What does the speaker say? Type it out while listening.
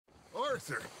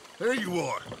Arthur, there you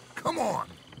are. Come on.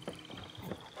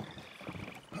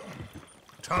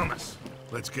 Thomas,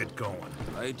 let's get going.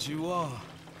 Right you are.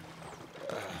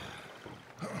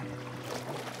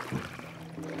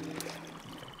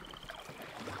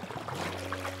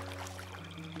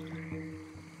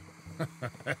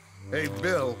 Hey,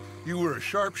 Bill, you were a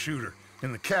sharpshooter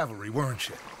in the cavalry, weren't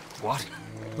you? What?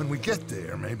 When we get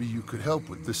there, maybe you could help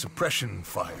with the suppression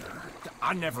fire.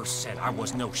 I never said I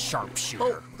was no sharpshooter.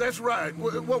 Oh, that's right.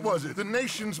 What was it? The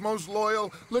nation's most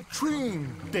loyal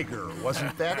latrine digger,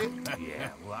 wasn't that it? Yeah,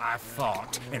 well, I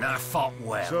fought, and I fought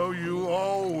well. So you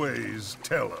always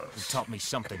tell You us. taught me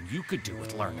something you could do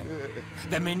with learning.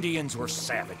 Them Indians were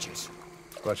savages.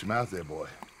 Watch him out there, boy.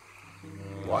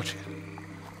 Watch it.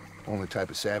 Only type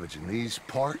of savage in these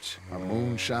parts are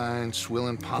moonshine,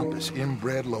 swilling, pompous,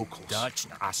 inbred locals. Dutch,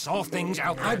 I saw things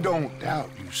out there. I don't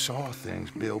doubt you saw things,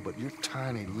 Bill, but your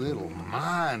tiny little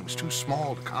mind was too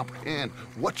small to comprehend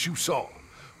what you saw.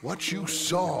 What you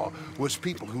saw was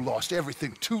people who lost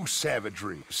everything to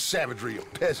savagery. Savagery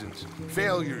of peasants.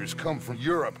 Failures come from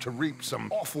Europe to reap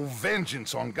some awful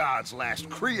vengeance on God's last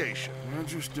creation.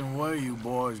 Interesting way you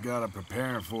boys got to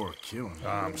preparing for a killing.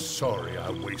 I'm sorry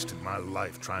I wasted my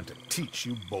life trying to teach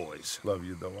you boys. Love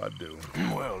you though I do.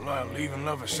 Well, leaving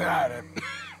love aside,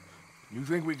 you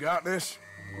think we got this?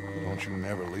 Don't you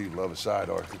never leave love aside,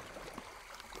 Arthur.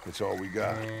 It's all we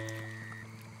got.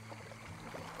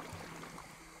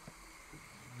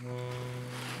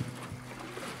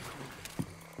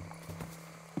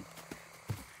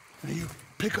 Now you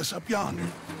pick us up yonder.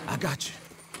 I got you.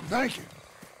 Thank you.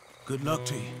 Good luck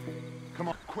to you. Come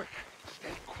on, quick. Stay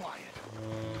quiet.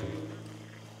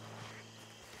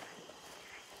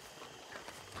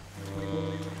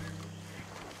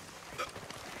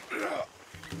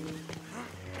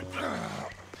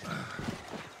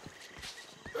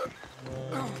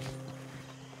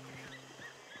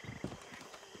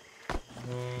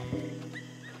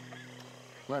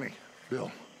 Lenny,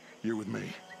 Bill, you're with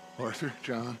me. Arthur,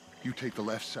 John, you take the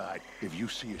left side. If you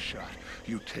see a shot,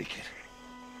 you take it.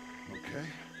 Okay?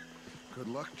 Good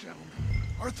luck, gentlemen.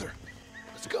 Arthur,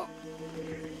 let's go.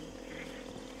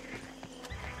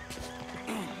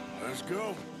 Let's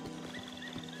go.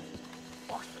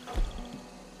 Arthur.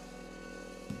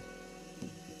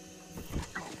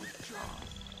 Go with John.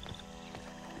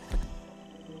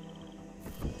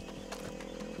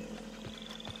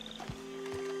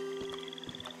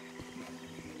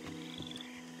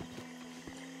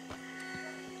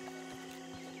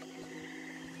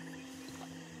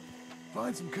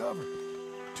 Find some cover.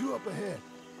 2 up ahead.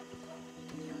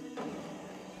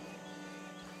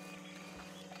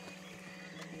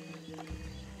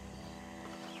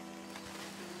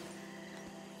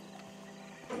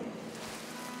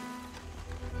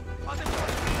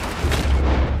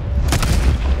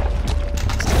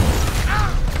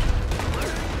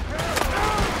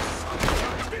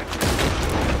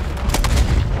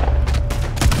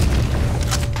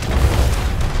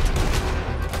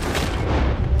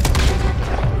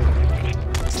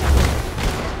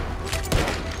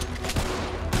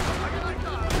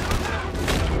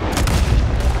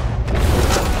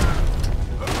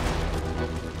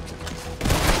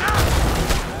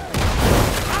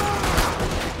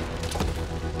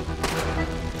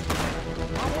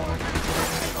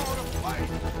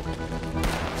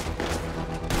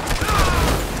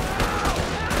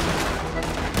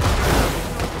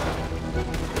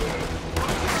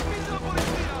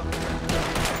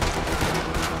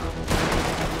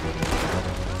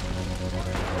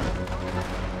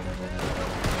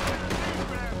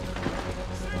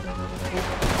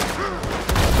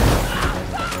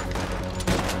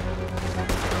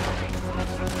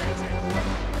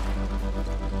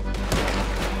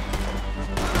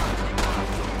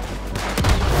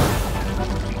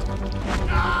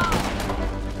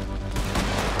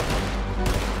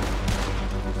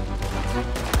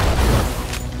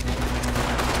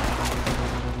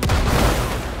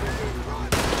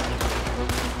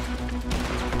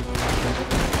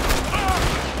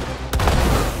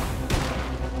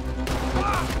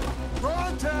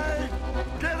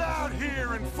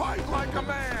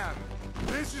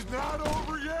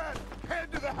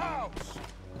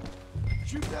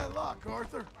 Shoot that lock,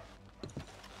 Arthur.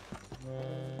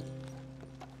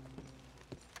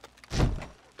 Good.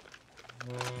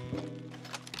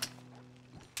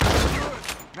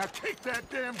 Now kick that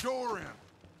damn door in.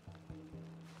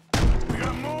 We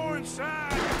got more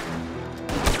inside.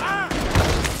 Ah!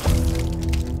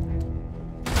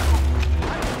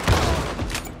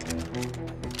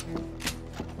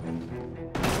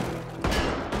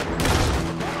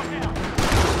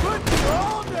 Put the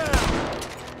all down.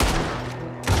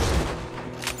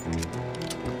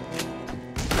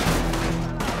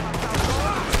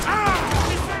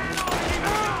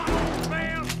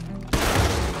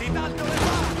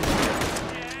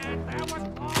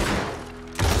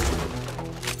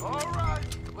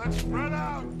 Let's spread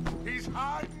out. He's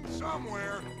hiding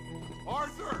somewhere.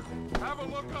 Arthur, have a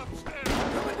look upstairs.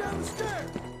 Coming down the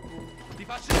stairs.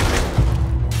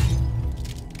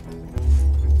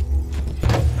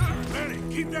 Lenny,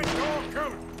 keep that door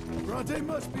covered. Bronte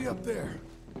must be up there.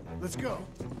 Let's go.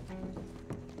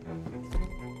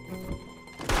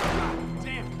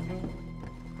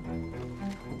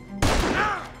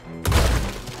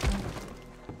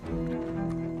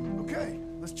 Okay,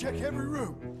 let's check every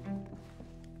room.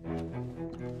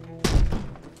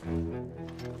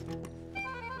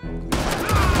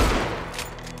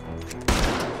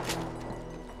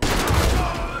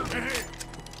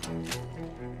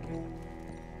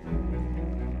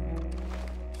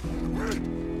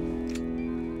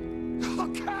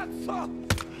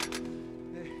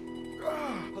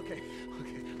 Okay,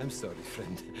 I'm sorry,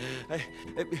 friend.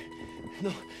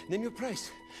 No, name your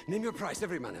price. Name your price.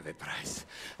 Every man have a price.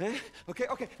 Eh?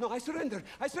 Okay, no, I surrender.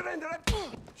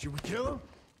 Should we kill him?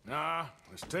 Nah,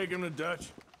 let's take him to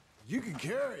Dutch. You can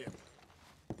carry him.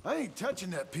 I ain't touching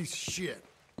that piece of shit.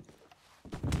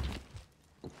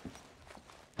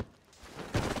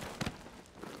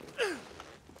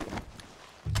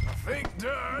 I think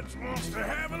Dutch wants to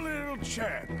have a little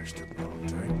chat, Mr.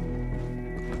 Bronte.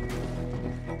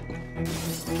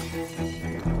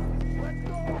 Let's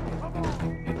go! Come on!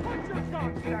 Put your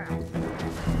guns down!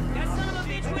 That son of a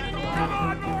bitch went in there! Come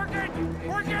on, Morgan!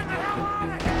 We're getting the hell out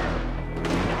of here!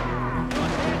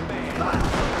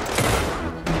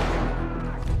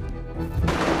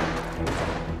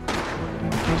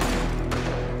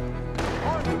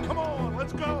 Arthur, come on!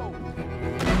 Let's go!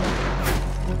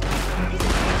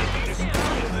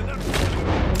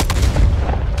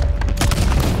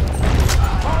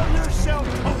 Call yourself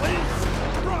police!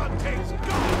 Bronte's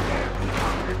goddamn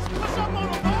cowards! What's up,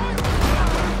 little boy?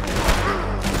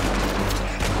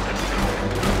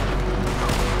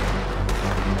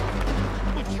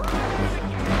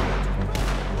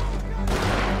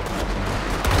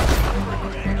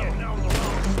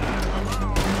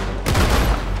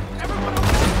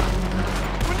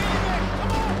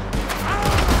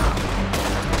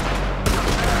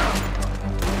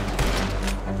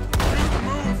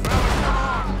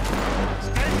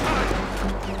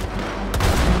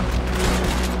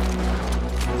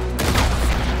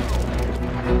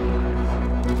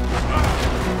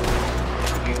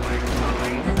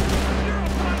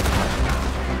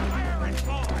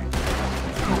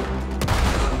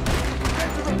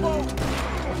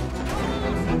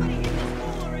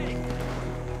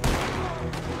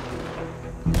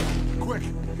 Quick,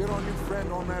 get on your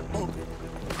friend on that boat.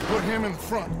 Put him in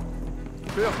front.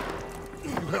 Bill,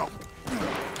 you help.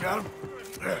 Got him?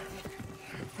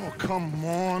 Oh, come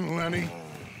on, Lenny.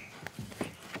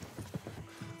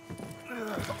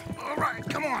 All right,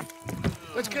 come on.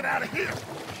 Let's get out of here.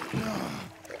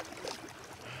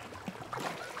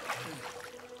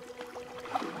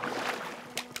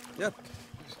 Yep.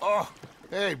 Oh,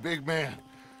 hey, big man.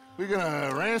 We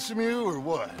gonna ransom you or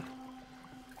what?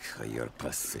 You're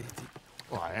pathetic.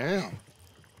 Well, I am.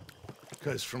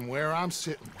 Because from where I'm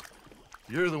sitting,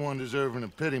 you're the one deserving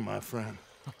of pity, my friend.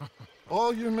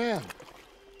 All your men,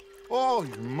 all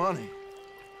your money,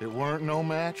 it weren't no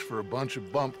match for a bunch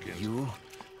of bumpkins. You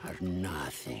are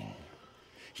nothing.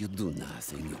 You do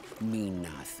nothing. You mean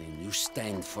nothing. You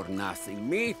stand for nothing.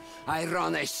 Me, I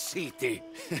run a city.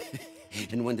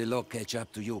 And when the law catch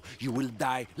up to you, you will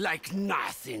die like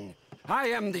nothing. I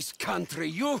am this country.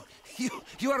 You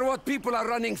are what people are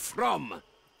running from.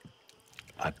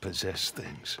 I possess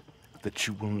things that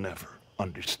you will never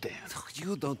understand.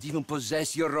 You don't even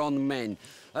possess your own men.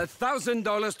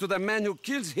 $1,000 to the man who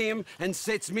kills him and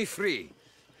sets me free.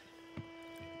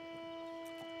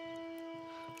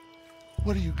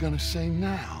 What are you gonna say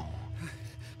now?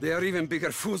 They are even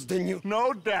bigger fools than you.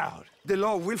 No doubt. The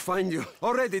law will find you.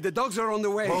 Already, the dogs are on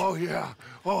the way. Oh, yeah.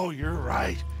 Oh, you're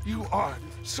right. You are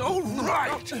so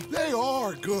right. They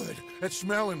are good at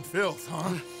smelling filth,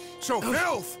 huh? So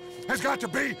filth has got to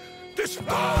be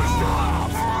disposed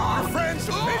of. Your friends,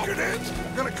 the patriots,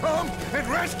 are gonna come and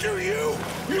rescue you,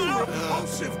 you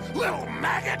repulsive little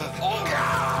maggot.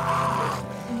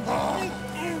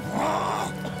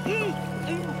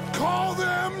 Call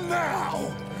them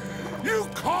now. You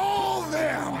call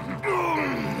them.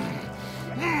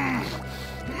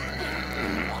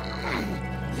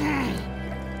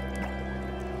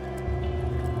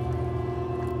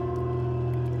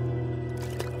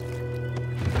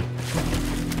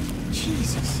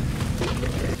 Jesus.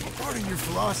 Part of your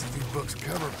philosophy books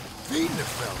cover feeding a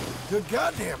fella to a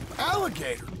goddamn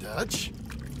alligator, Dutch.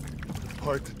 The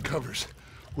part that covers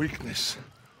weakness.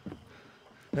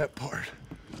 That part.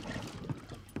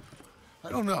 I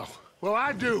don't know. Well,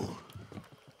 I do.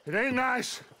 It ain't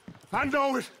nice. I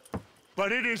know it.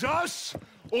 But it is us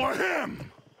or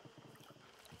him.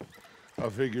 I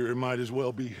figure it might as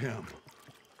well be him.